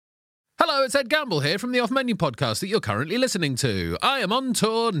Hello, it's Ed Gamble here from the Off Menu podcast that you're currently listening to. I am on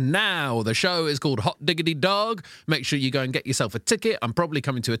tour now. The show is called Hot Diggity Dog. Make sure you go and get yourself a ticket. I'm probably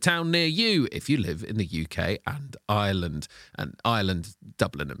coming to a town near you if you live in the UK and Ireland,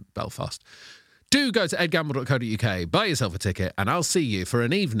 Dublin and Belfast. Do go to edgamble.co.uk, buy yourself a ticket, and I'll see you for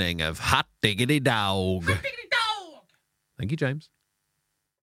an evening of Hot Diggity Dog. Hot Diggity Dog! Thank you, James.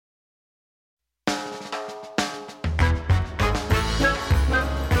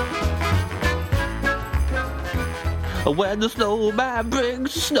 When the snowman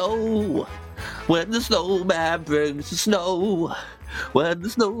brings the snow. When the snowman brings the snow. When the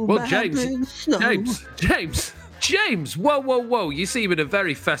snowman brings the snow. James! Whoa. You seem in a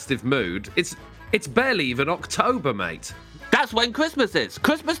very festive mood. It's barely even October, mate. That's when Christmas is.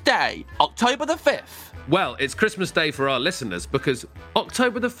 Christmas Day, October the 5th. Well, it's Christmas Day for our listeners because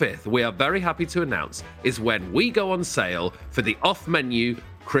October the 5th, we are very happy to announce, is when we go on sale for the off-menu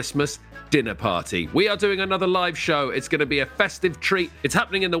Christmas dinner party. We are doing another live show. It's going to be a festive treat. It's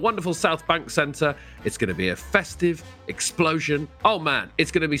happening in the wonderful South Bank Centre. It's going to be a festive explosion. Oh man, it's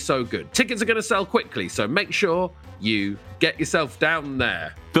going to be so good. Tickets are going to sell quickly, so make sure you get yourself down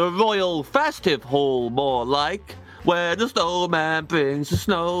there. The Royal Festive Hall, more like. Where the snowman brings the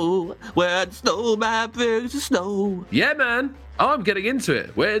snow. Where the snowman brings the snow. Yeah, man. I'm getting into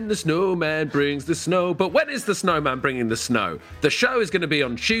it. When the snowman brings the snow. But when is the snowman bringing the snow? The show is going to be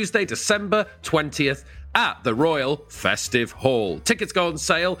on Tuesday, December 20th at the Royal Festive Hall. Tickets go on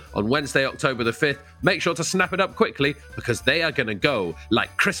sale on Wednesday, October the 5th. Make sure to snap it up quickly because they are going to go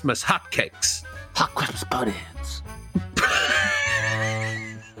like Christmas hotcakes. Hot Christmas puddings.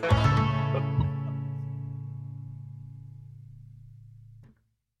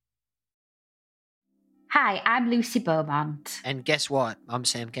 Hi, I'm Lucy Beaumont. And guess what? I'm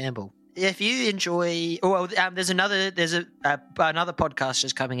Sam Campbell. If you enjoy, there's another podcast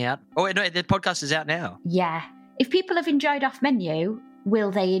just coming out. Oh no, the podcast is out now. Yeah. If people have enjoyed Off Menu,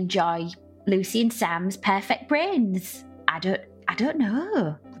 will they enjoy Lucy and Sam's Perfect Brains? I don't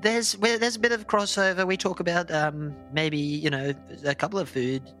know. There's a bit of crossover. We talk about maybe a couple of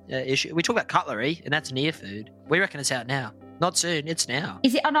food issues. We talk about cutlery, and that's near food. We reckon it's out now. Not soon, it's now.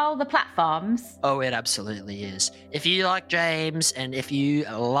 Is it on all the platforms? Oh, it absolutely is. If you like James and if you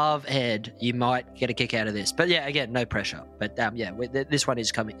love Ed, you might get a kick out of this. But yeah, again, no pressure. But this one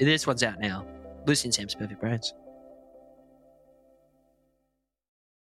is coming. This one's out now. Lucy and Sam's Perfect Brains.